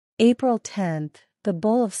April 10th, The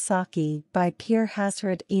Bowl of Saki by Pir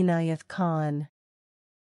Hazrat Inayat.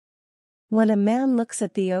 When a man looks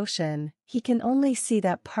at the ocean, he can only see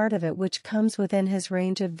that part of it which comes within his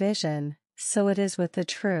range of vision, so it is with the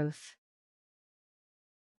truth.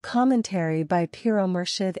 Commentary by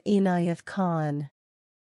Pir-o-Murshid Inayat.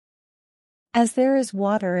 As there is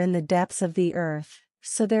water in the depths of the earth,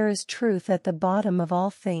 so there is truth at the bottom of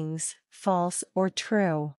all things, false or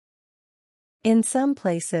true. In some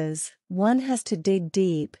places, one has to dig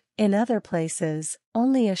deep, in other places,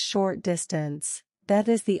 only a short distance, that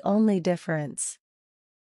is the only difference.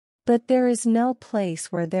 But there is no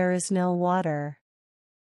place where there is no water.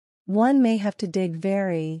 One may have to dig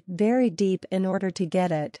very, very deep in order to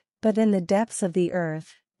get it, but in the depths of the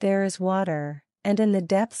earth, there is water, and in the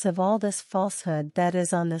depths of all this falsehood that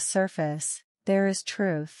is on the surface, there is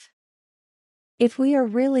truth. If we are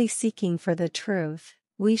really seeking for the truth,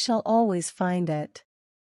 we shall always find it.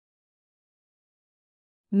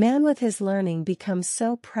 Man with his learning becomes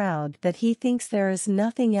so proud that he thinks there is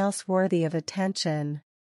nothing else worthy of attention.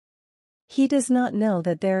 He does not know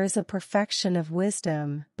that there is a perfection of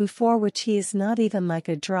wisdom, before which he is not even like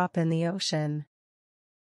a drop in the ocean.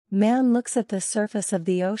 Man looks at the surface of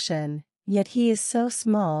the ocean, yet he is so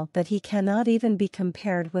small that he cannot even be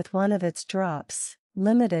compared with one of its drops,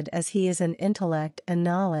 limited as he is in intellect and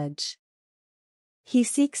knowledge. He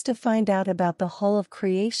seeks to find out about the whole of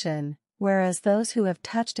creation, whereas those who have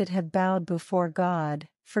touched it have bowed before God,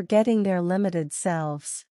 forgetting their limited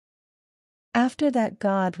selves. After that,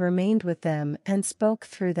 God remained with them and spoke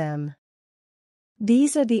through them.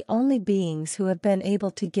 These are the only beings who have been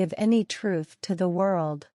able to give any truth to the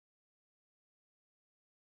world.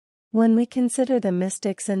 When we consider the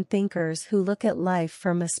mystics and thinkers who look at life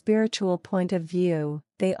from a spiritual point of view,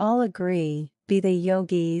 they all agree, be they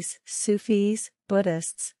yogis, Sufis,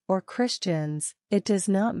 Buddhists, or Christians, it does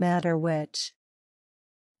not matter which.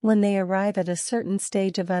 When they arrive at a certain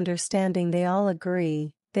stage of understanding, they all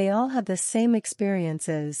agree, they all have the same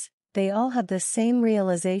experiences, they all have the same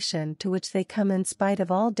realization to which they come in spite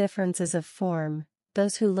of all differences of form.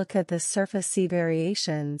 Those who look at the surface see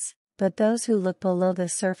variations, but those who look below the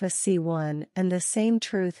surface see one and the same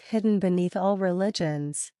truth hidden beneath all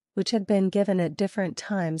religions, which had been given at different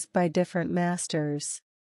times by different masters.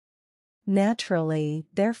 Naturally,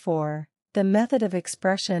 therefore, the method of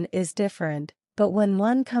expression is different, but when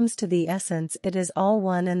one comes to the essence, it is all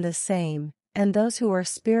one and the same, and those who are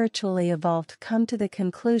spiritually evolved come to the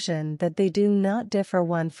conclusion that they do not differ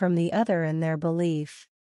one from the other in their belief.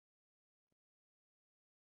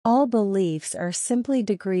 All beliefs are simply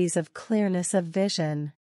degrees of clearness of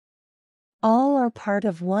vision. All are part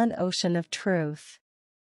of one ocean of truth.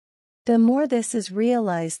 The more this is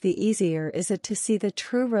realized, the easier is it to see the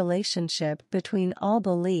true relationship between all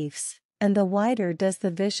beliefs, and the wider does the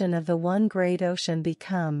vision of the one great ocean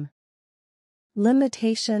become.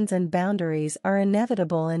 Limitations and boundaries are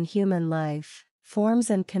inevitable in human life, forms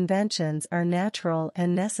and conventions are natural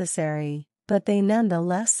and necessary, but they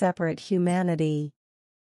nonetheless separate humanity.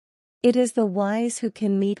 It is the wise who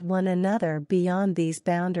can meet one another beyond these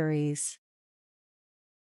boundaries.